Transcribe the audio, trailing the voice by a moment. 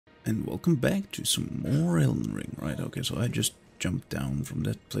and welcome back to some more Elden Ring, right? Okay, so I just jumped down from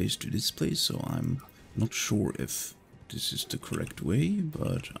that place to this place, so I'm not sure if this is the correct way,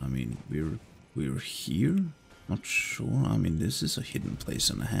 but I mean, we're here. Not sure. I mean, this is a hidden place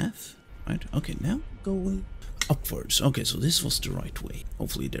and a half, right? Okay, now going upwards. Okay, so this was the right way.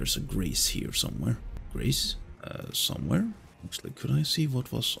 Hopefully there's a grace here somewhere. Grace? Somewhere? Actually, could I see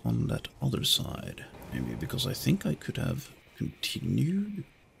what was on that other side? Maybe because I think I could have continued.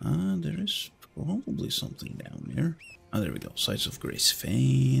 There is probably something down there. Ah, there we go. Sights of Grace.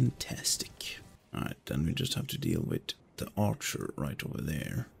 Fantastic. Alright, then we just have to deal with the archer right over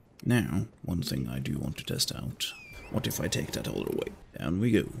there. Now, one thing I do want to test out. What if I take that other way? Down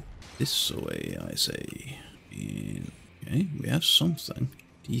we go. This way, I say. And, okay, we have something.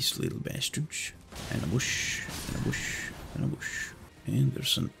 These little bastards. And a bush, and a bush, and a bush. And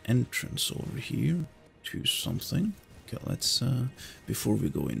there's an entrance over here to something. Okay, let's, before we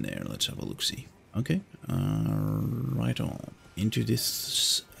go in there, let's have a look-see. Okay, right on. Into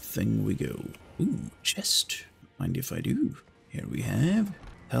this thing we go. Ooh, chest. Mind if I do? Here we have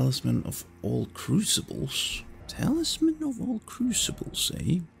Talisman of all Crucibles. Talisman of all Crucibles,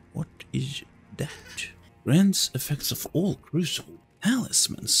 eh? What is that? Grants effects of all Crucible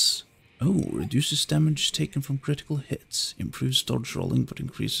talismans. Oh, reduces damage taken from critical hits. Improves dodge rolling but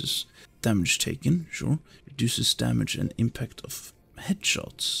increases damage taken. Sure. Reduces damage and impact of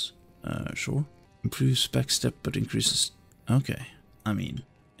headshots. Sure. Improves backstep but increases... Okay. I mean,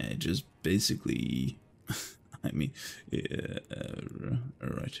 it just basically... I mean,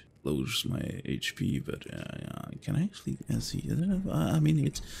 alright. Lowers my HP, but I can actually see that. I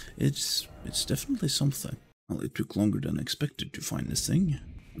mean, it's definitely something. Well, it took longer than expected to find this thing.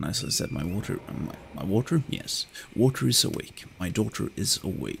 And as I said, my water, yes, water is awake. My daughter is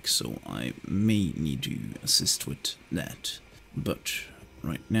awake, so I may need to assist with that. But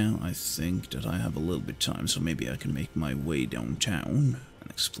right now, I think that I have a little bit of time, so maybe I can make my way downtown and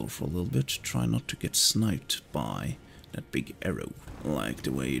explore for a little bit. Try not to get sniped by that big arrow, like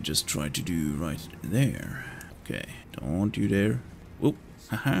the way you just tried to do right there. Okay, don't you dare. Whoop,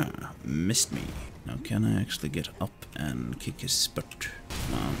 haha, missed me. Now can I actually get up and kick his butt?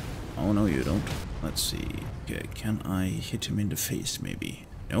 Oh no you don't. Let's see. Okay, can I hit him in the face maybe?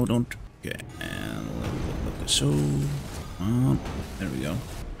 No, don't. Okay, and look so. There we go.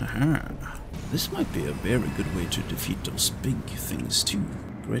 Haha. This might be a very good way to defeat those big things too.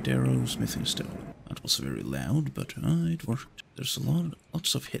 Great arrow, smithing stone. That was very loud, but it worked. There's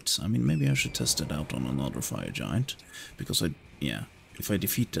lots of hits. I mean, maybe I should test it out on another fire giant, because if I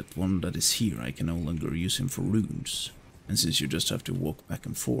defeat that one that is here, I can no longer use him for runes. And since you just have to walk back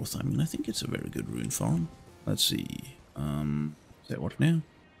and forth, I mean, I think it's a very good rune farm. Let's see. Does that work now?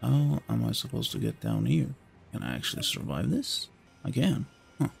 How am I supposed to get down here? Can I actually survive this? I can.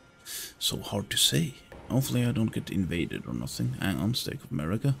 Huh. So hard to say. Hopefully I don't get invaded or nothing. Hang on, Stake of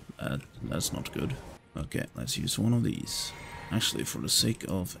America. That's not good. Okay, let's use one of these. Actually, for the sake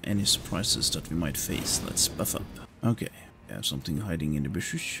of any surprises that we might face, let's buff up. Okay, we have something hiding in the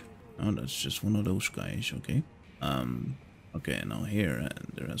bushes. Oh, that's just one of those guys, okay. Okay, now here,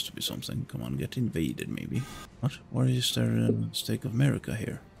 there has to be something. Come on, get invaded, maybe. What? Why is there a Stake of America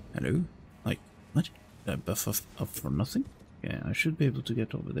here? Hello? Like, what? Did I buff up for nothing? Yeah, I should be able to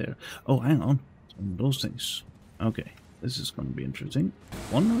get over there. Oh, hang on. Some of those things. Okay, this is going to be interesting.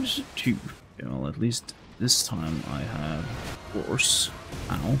 One or is it two? Okay, well, at least this time I have horse.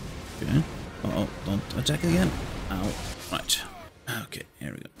 Ow. Okay. Uh-oh, don't attack again. Ow. Right. Okay,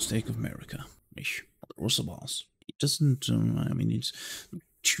 here we go. Stake of America. Ish. There was a boss. It doesn't, I mean, it's not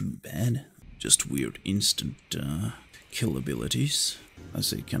too bad. Just weird instant kill abilities. I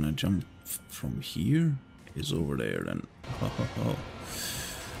say, can I jump from here? He's over there then. Oh.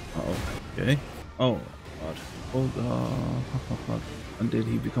 Okay. Oh, God. Oh, God. And did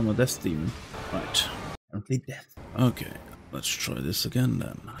he become a death demon? Right. Apparently death. Okay. Let's try this again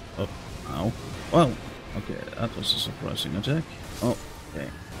then. Oh, ow. Well, okay. That was a surprising attack. Oh, okay.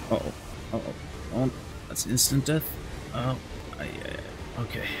 Uh-oh. Uh-oh. Oh, that's instant death. Oh,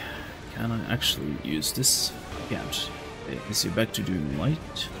 okay. Can I actually use this? Can't. Okay, is he back to doing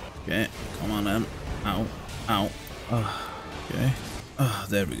light? Okay, come on then. Ow. Ow. Okay.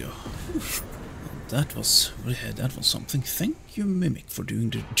 There we go. That was something. Thank you, Mimic, for doing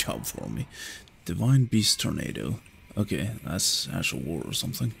the job for me. Divine Beast Tornado. Okay, that's Ash of War or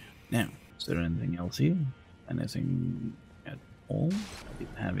something. Now, is there anything else here? Anything at all? I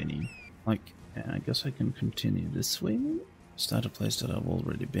didn't have any. Like, I guess I can continue this way. Is that a place that I've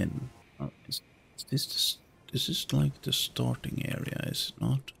already been? Oh, is this like the starting area, is it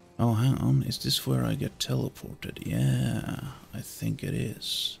not? Oh, hang on. Is this where I get teleported? Yeah, I think it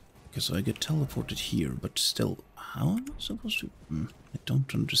is. Okay, so I get teleported here, but still, how am I supposed to... I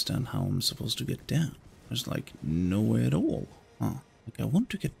don't understand how I'm supposed to get down. There's like no way at all. Huh. Like I want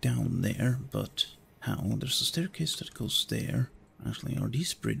to get down there, but how? There's a staircase that goes there. Actually, are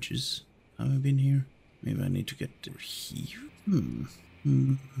these bridges? Have I been here? Maybe I need to get to here?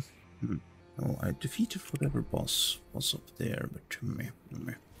 Well, I defeated whatever boss was up there, but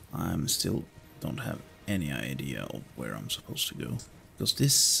I'm still don't have any idea of where I'm supposed to go. Because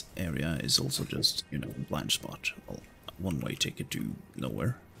this area is also just, you know, blind spot. Well, one way ticket to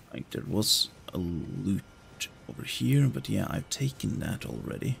nowhere. Like there was a loot over here, but yeah, I've taken that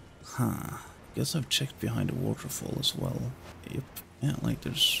already. Huh. Guess I've checked behind the waterfall as well. Yep. Yeah, like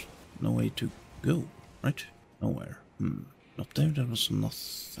there's no way to go, right? Nowhere. Up there was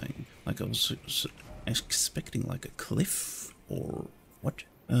nothing. Like I was expecting like a cliff or what?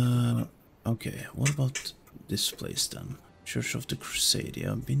 Okay, what about this place then? Church of the Crusade.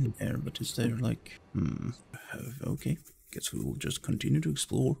 Yeah, I've been there, but is there like... Okay, guess we will just continue to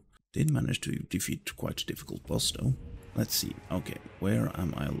explore. Did manage to defeat quite a difficult boss though. Let's see. Okay, where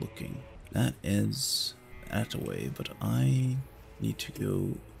am I looking? That is that way, but I need to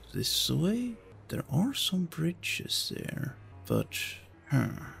go this way. There are some bridges there, but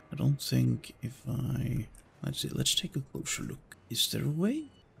I don't think if I... Let's see, let's take a closer look. Is there a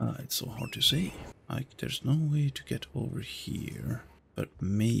way? It's so hard to say. Like, there's no way to get over here. But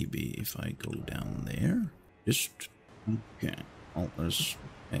maybe if I go down there, just... Okay, well, there's...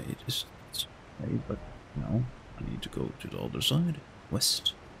 It is... Okay, but no, I need to go to the other side.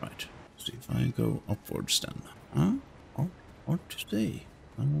 West. Right. See if I go upwards then. Huh? Hard to say.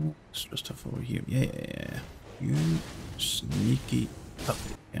 Oh, let's just have over here. Yeah. You sneaky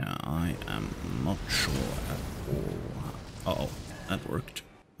puppy. Yeah, I am not sure at all. Uh-oh, that worked.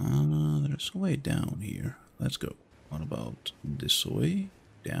 There's a way down here. Let's go. What about this way?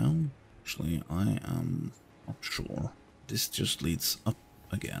 Down? Actually, I am not sure. This just leads up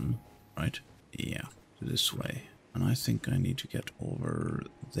again, right? Yeah, to this way. And I think I need to get over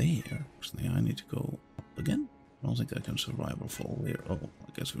there. Actually, I need to go up again. I don't think I can survive or fall here. Oh,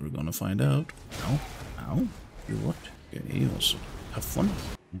 I guess we were gonna find out. Ow. You what? Okay, it was a tough one.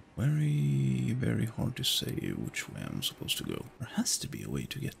 Very hard to say which way I'm supposed to go. There has to be a way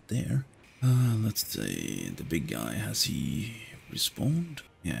to get there. Let's say the big guy, has he respawned?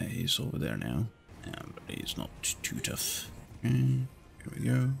 Yeah, he's over there now. Yeah, but he's not too tough. Okay, here we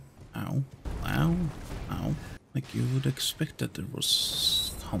go. Ow. Like you would expect that there was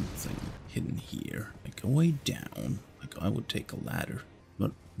something hidden here. Like a way down. Like I would take a ladder.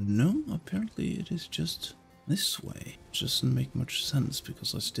 But no, apparently it is just this way. It doesn't make much sense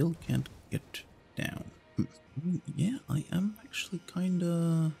because I still can't get down. Yeah, I am actually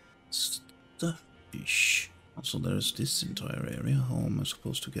kinda stuffish. Also, there's this entire area. How am I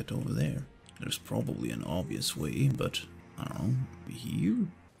supposed to get over there? There's probably an obvious way, but I don't know. Here?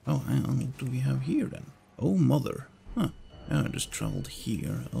 Oh, hang on. What do we have here then? Oh, mother. Huh. Yeah, I just traveled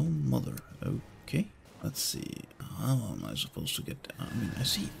here. Oh, mother. Okay. Let's see. How am I supposed to get down? I mean, I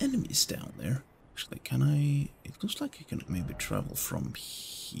see enemies down there. Actually, can I... It looks like I can maybe travel from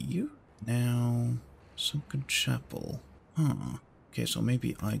here? Now... Sunken Chapel. Huh. Okay, so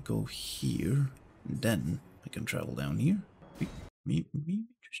maybe I go here, and then I can travel down here. Maybe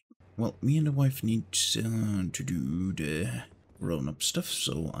just... Well, me and the wife need to do the grown-up stuff,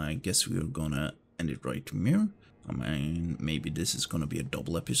 so I guess we're gonna end it right here. I mean, maybe this is gonna be a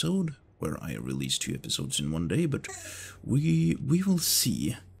double episode, where I release 2 episodes in one day, but we will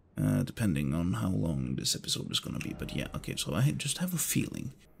see, depending on how long this episode is gonna be. But yeah, okay, so I just have a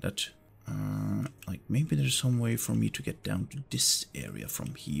feeling that, like, maybe there's some way for me to get down to this area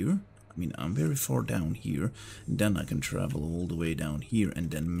from here. I mean, I'm very far down here, and then I can travel all the way down here, and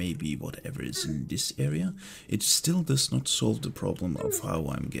then maybe whatever is in this area. It still does not solve the problem of how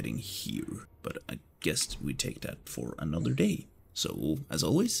I'm getting here, but I guess we take that for another day. So, as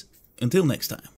always, until next time.